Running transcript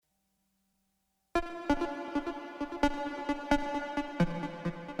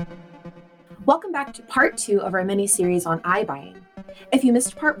Welcome back to part 2 of our mini-series on iBuying. If you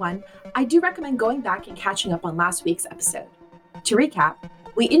missed part 1, I do recommend going back and catching up on last week's episode. To recap,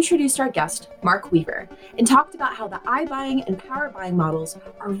 we introduced our guest, Mark Weaver, and talked about how the iBuying and power buying models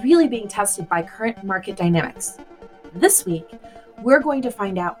are really being tested by current market dynamics. This week, we're going to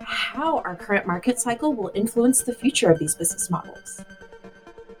find out how our current market cycle will influence the future of these business models.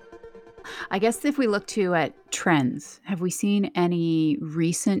 I guess if we look at trends, have we seen any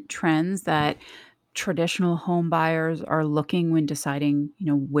recent trends that traditional home buyers are looking when deciding,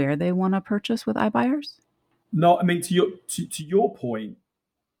 where they want to purchase with iBuyers? No, I mean, to your point,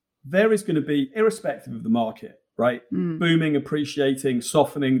 there is going to be, irrespective of the market, right? Booming, appreciating,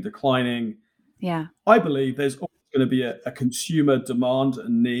 softening, declining. Yeah. I believe there's always going to be a consumer demand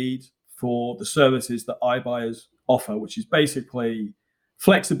and need for the services that iBuyers offer, which is basically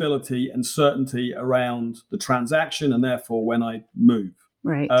flexibility and certainty around the transaction and therefore when I move.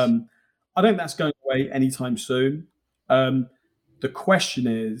 Right. I don't think that's going away anytime soon. The question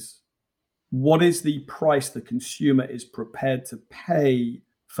is, what is the price the consumer is prepared to pay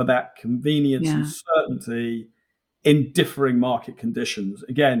for that convenience and certainty in differing market conditions?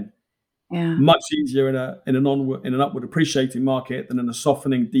 Again, much easier in an upward appreciating market than in a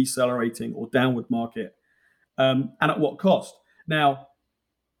softening, decelerating, or downward market. And at what cost? Now,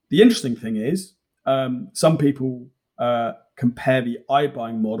 the interesting thing is, some people compare the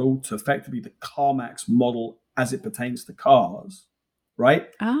iBuying model to effectively the CarMax model as it pertains to cars, right?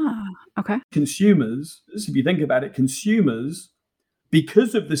 Ah, okay. Consumers, if you think about it,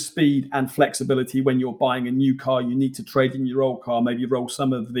 because of the speed and flexibility when you're buying a new car, you need to trade in your old car, maybe roll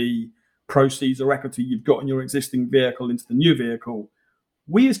some of the proceeds or equity you've got in your existing vehicle into the new vehicle.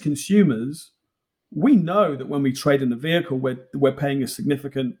 We as consumers, we know that when we trade in a vehicle, we're paying a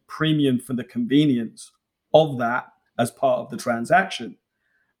significant premium for the convenience of that as part of the transaction.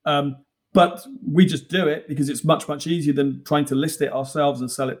 But we just do it because it's much, much easier than trying to list it ourselves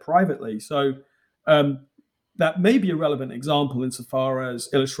and sell it privately. So that may be a relevant example insofar as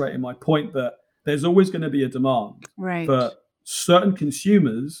illustrating my point that there's always going to be a demand for certain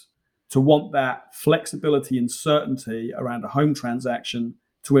consumers to want that flexibility and certainty around a home transaction,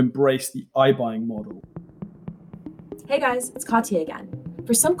 to embrace the iBuying model. Hey guys, it's Katya again.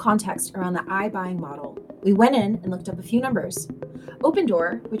 For some context around the iBuying model, we went in and looked up a few numbers.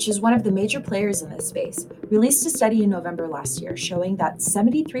 Opendoor, which is one of the major players in this space, released a study in November last year showing that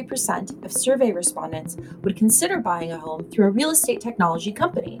 73% of survey respondents would consider buying a home through a real estate technology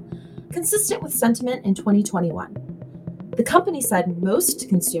company, consistent with sentiment in 2021. The company said most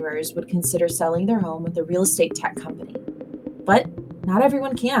consumers would consider selling their home with a real estate tech company, but not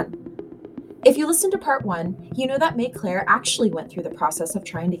everyone can. If you listened to part 1, you know that May Claire actually went through the process of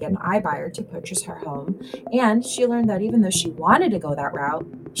trying to get an iBuyer to purchase her home, and she learned that even though she wanted to go that route,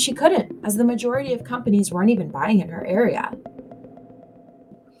 she couldn't, as the majority of companies weren't even buying in her area.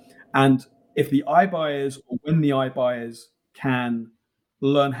 And if the iBuyers, or when the iBuyers can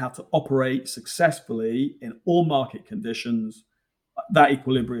learn how to operate successfully in all market conditions, that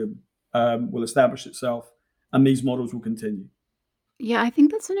equilibrium will establish itself and these models will continue. Yeah, I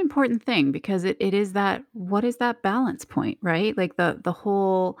think that's an important thing because it is that, what is that balance point, right? Like the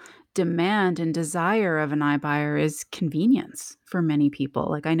whole demand and desire of an iBuyer is convenience for many people.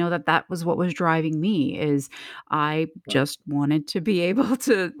 Like I know that was what was driving me is I just wanted to be able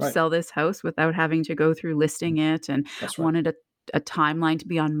to sell this house without having to go through listing it, and wanted a timeline to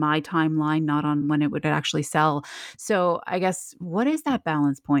be on my timeline, not on when it would actually sell. So I guess, what is that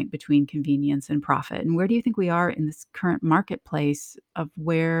balance point between convenience and profit? And where do you think we are in this current marketplace of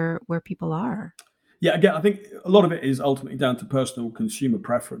where people are? Yeah, again, I think a lot of it is ultimately down to personal consumer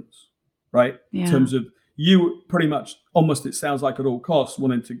preference, right? Yeah. In terms of you pretty much almost, it sounds like at all costs,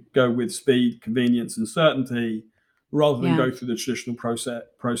 wanting to go with speed, convenience, and certainty rather than go through the traditional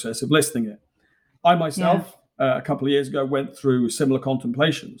process of listing it. I myself, a couple of years ago, went through similar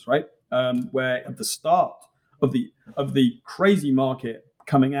contemplations, right? Where at the start of the crazy market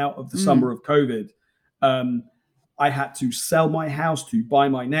coming out of the summer of COVID, I had to sell my house to buy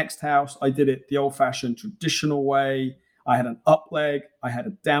my next house. I did it the old-fashioned traditional way. I had an up leg, I had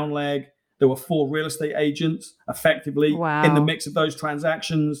a down leg. There were 4 real estate agents effectively in the mix of those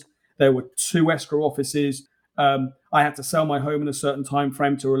transactions. There were 2 escrow offices. I had to sell my home in a certain time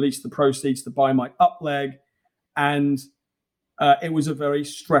frame to release the proceeds to buy my up leg. And it was a very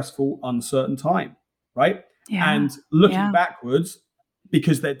stressful, uncertain time, right? Yeah. And looking backwards,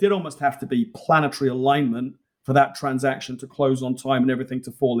 because there did almost have to be planetary alignment for that transaction to close on time and everything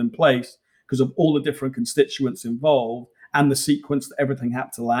to fall in place because of all the different constituents involved and the sequence that everything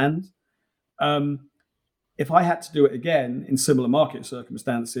had to land. If I had to do it again in similar market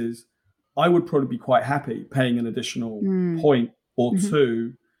circumstances, I would probably be quite happy paying an additional Mm. point or Mhm.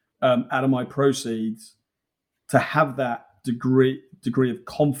 two out of my proceeds to have that degree of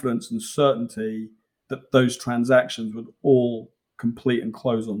confidence and certainty that those transactions would all complete and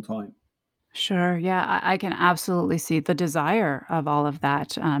close on time. Sure. Yeah, I can absolutely see the desire of all of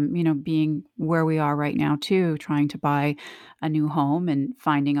that. Being where we are right now, too, trying to buy a new home and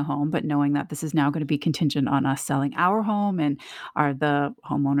finding a home, but knowing that this is now going to be contingent on us selling our home. And are the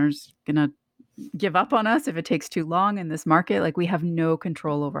homeowners going to give up on us if it takes too long in this market? Like, we have no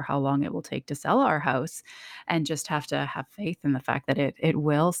control over how long it will take to sell our house, and just have to have faith in the fact that it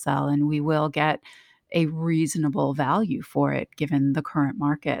will sell and we will get a reasonable value for it given the current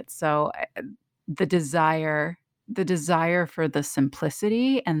market. So the desire the desire for the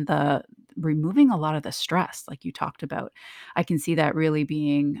simplicity and the removing a lot of the stress like you talked about, I can see that really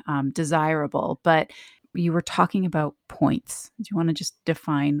being desirable. But you were talking about points. Do you want to just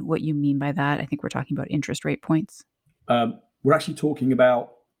define what you mean by that? I think we're talking about interest rate points. We're actually talking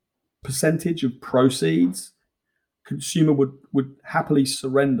about percentage of proceeds. Consumer would happily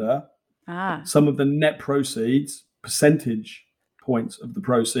surrender Ah, some of the net proceeds, percentage points of the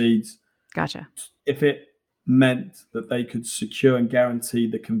proceeds, gotcha. if it meant that they could secure and guarantee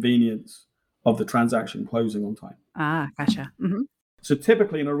the convenience of the transaction closing on time. Ah, gotcha. Hmm. So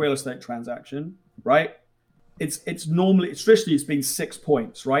typically in a real estate transaction, right, it's traditionally it's been 6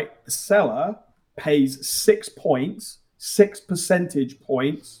 points, right? The seller pays 6 points, 6 percentage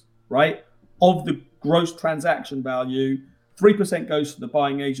points, right, of the gross transaction value. 3% goes to the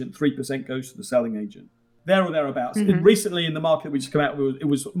buying agent, 3% goes to the selling agent. There or thereabouts. Hmm. Recently in the market we just come out, it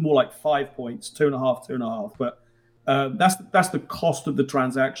was more like 5 points, 2.5. But that's the cost of the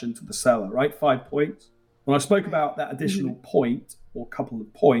transaction to the seller, right? 5 points. When I spoke about that additional point or couple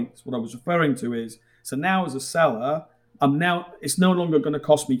of points, what I was referring to is, so now as a seller, it's no longer going to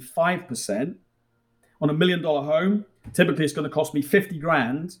cost me 5% on $1 million home. Typically, it's going to cost me 50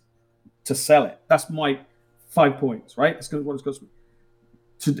 grand to sell it. That's my 5 points, right? That's what it's cost me.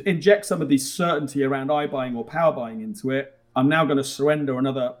 To inject some of the certainty around iBuying or power buying into it, I'm now going to surrender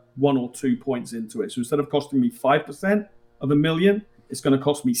another 1 or 2 points into it. So instead of costing me 5% of $1 million, it's going to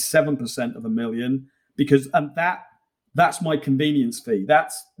cost me 7% of $1 million, because that's my convenience fee.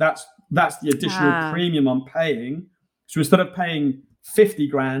 That's the additional premium I'm paying. So instead of paying 50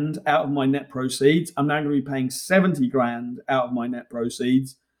 grand out of my net proceeds, I'm now going to be paying 70 grand out of my net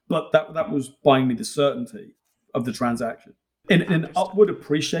proceeds. But that was buying me the certainty of the transaction. In an upward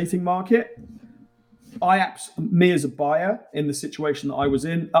appreciating market, me as a buyer in the situation that I was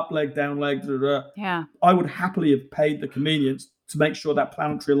in, up leg, down leg, Yeah. I would happily have paid the convenience to make sure that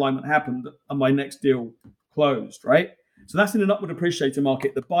planetary alignment happened and my next deal closed, right? So that's in an upward appreciating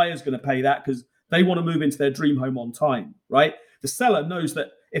market. The buyer's going to pay that because they want to move into their dream home on time, right? The seller knows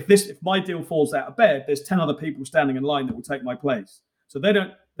that if my deal falls out of bed, there's 10 other people standing in line that will take my place. So they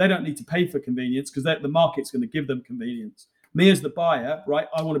don't need to pay for convenience because the market's going to give them convenience. Me as the buyer, right,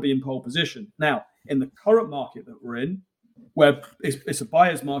 I want to be in pole position. Now, in the current market that we're in, where it's a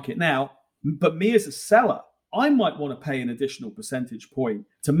buyer's market now, but me as a seller, I might want to pay an additional percentage point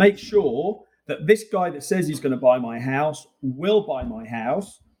to make sure that this guy that says he's going to buy my house will buy my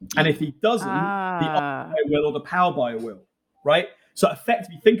house. And if he doesn't, the buyer will or the power buyer will, right? So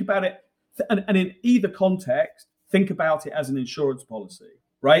effectively, think about it, and in either context, think about it as an insurance policy,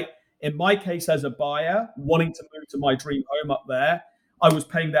 right? In my case, as a buyer wanting to move to my dream home up there, I was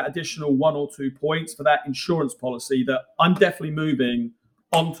paying that additional 1 or 2 points for that insurance policy that I'm definitely moving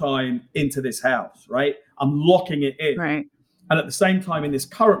on time into this house, right? I'm locking it in. Right. And at the same time, in this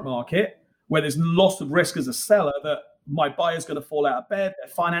current market, where there's lots of risk as a seller that my buyer's going to fall out of bed, their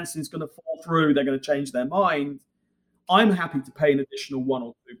financing is going to fall through, they're going to change their mind, I'm happy to pay an additional 1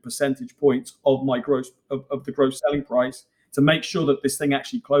 or 2 percentage points of my of the gross selling price to make sure that this thing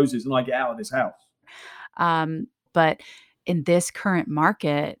actually closes and I get out of this house. But in this current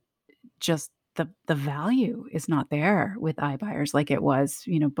market, just the value is not there with iBuyers like it was,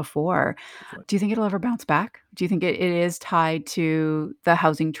 before. Right. Do you think it'll ever bounce back? Do you think it is tied to the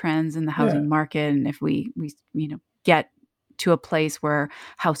housing trends and the housing market? And if we get to a place where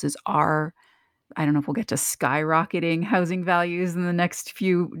houses are, I don't know if we'll get to skyrocketing housing values in the next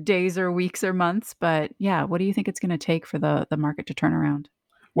few days or weeks or months, but yeah, what do you think it's going to take for the market to turn around?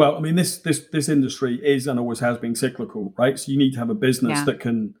 Well, I mean, this industry is and always has been cyclical, right? So you need to have a business that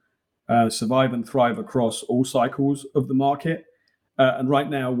can survive and thrive across all cycles of the market. And right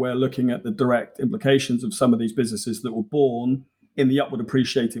now, we're looking at the direct implications of some of these businesses that were born in the upward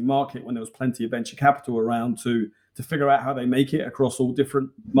appreciating market when there was plenty of venture capital around to figure out how they make it across all different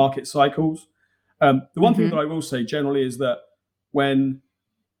market cycles. The one thing that I will say generally is that when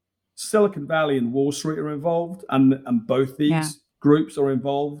Silicon Valley and Wall Street are involved, and both these groups are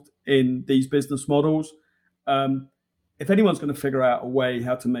involved in these business models. If anyone's going to figure out a way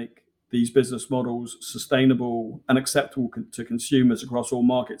how to make these business models sustainable and acceptable to consumers across all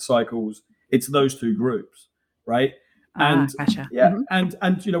market cycles, it's those two groups, right? Gotcha. And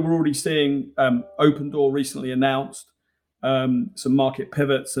we're already seeing Opendoor recently announced some market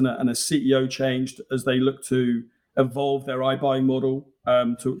pivots and a CEO change as they look to evolve their iBuying model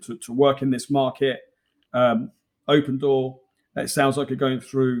to work in this market. Opendoor, it sounds like, are going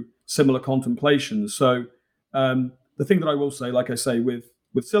through similar contemplations. So the thing that I will say, like I say, with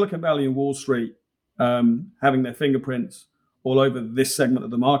Silicon Valley and Wall Street having their fingerprints all over this segment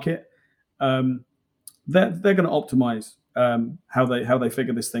of the market, they're going to optimize how they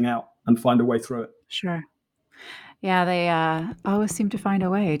figure this thing out and find a way through it. Sure. Yeah, they always seem to find a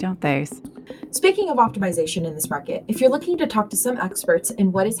way, don't they? Speaking of optimization in this market, if you're looking to talk to some experts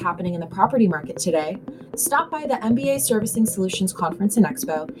in what is happening in the property market today, stop by the MBA Servicing Solutions Conference and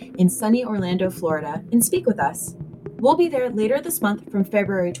Expo in sunny Orlando, Florida, and speak with us. We'll be there later this month from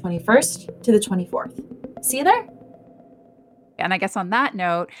February 21st to the 24th. See you there. And I guess on that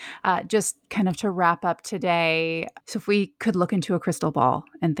note, just kind of to wrap up today, so if we could look into a crystal ball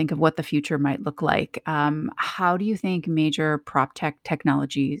and think of what the future might look like, how do you think major prop tech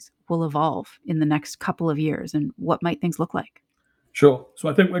technologies will evolve in the next couple of years, and what might things look like? Sure. So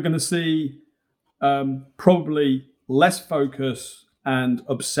I think we're going to see probably less focus and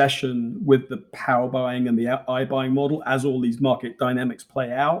obsession with the power buying and the iBuying model as all these market dynamics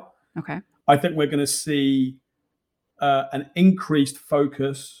play out. Okay. I think we're going to see an increased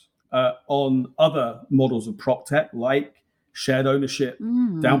focus on other models of prop tech, like shared ownership,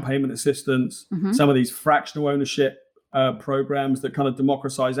 down payment assistance, some of these fractional ownership programs that kind of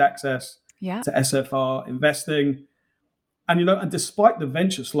democratize access to SFR investing. And despite the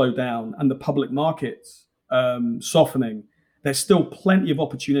venture slowdown and the public markets softening, there's still plenty of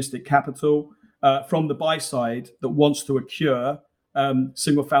opportunistic capital from the buy side that wants to acquire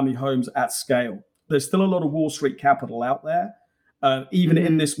single family homes at scale. There's still a lot of Wall Street capital out there, even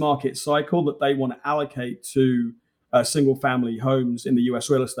in this market cycle, that they want to allocate to single family homes in the US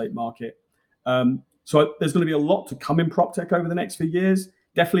real estate market. So there's going to be a lot to come in prop tech over the next few years.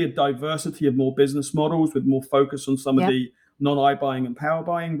 Definitely a diversity of more business models with more focus on some of the non-iBuying and power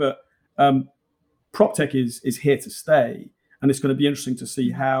buying. But prop tech is here to stay. And it's going to be interesting to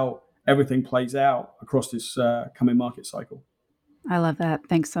see how everything plays out across this coming market cycle. I love that.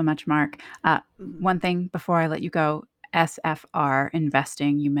 Thanks so much, Mark. One thing before I let you go, SFR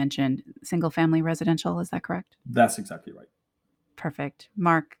investing, you mentioned single family residential. Is that correct? That's exactly right. Perfect.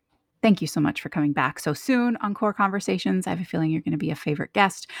 Mark, thank you so much for coming back so soon on Core Conversations. I have a feeling you're going to be a favorite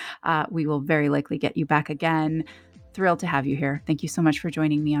guest. We will very likely get you back again. Thrilled to have you here. Thank you so much for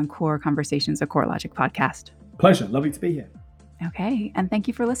joining me on Core Conversations, a CoreLogic podcast. Pleasure. Lovely to be here. Okay, and thank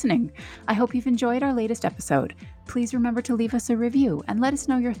you for listening. I hope you've enjoyed our latest episode. Please remember to leave us a review and let us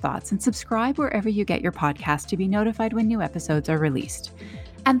know your thoughts, and subscribe wherever you get your podcast to be notified when new episodes are released.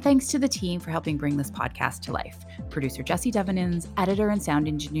 And thanks to the team for helping bring this podcast to life. Producer Jesse Devenins, editor and sound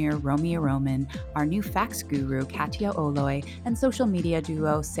engineer Romeo Roman, our new fax guru Katia Oloy, and social media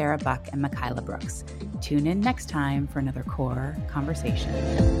duo Sarah Buck and Michaela Brooks. Tune in next time for another Core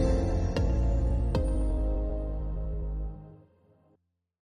Conversation.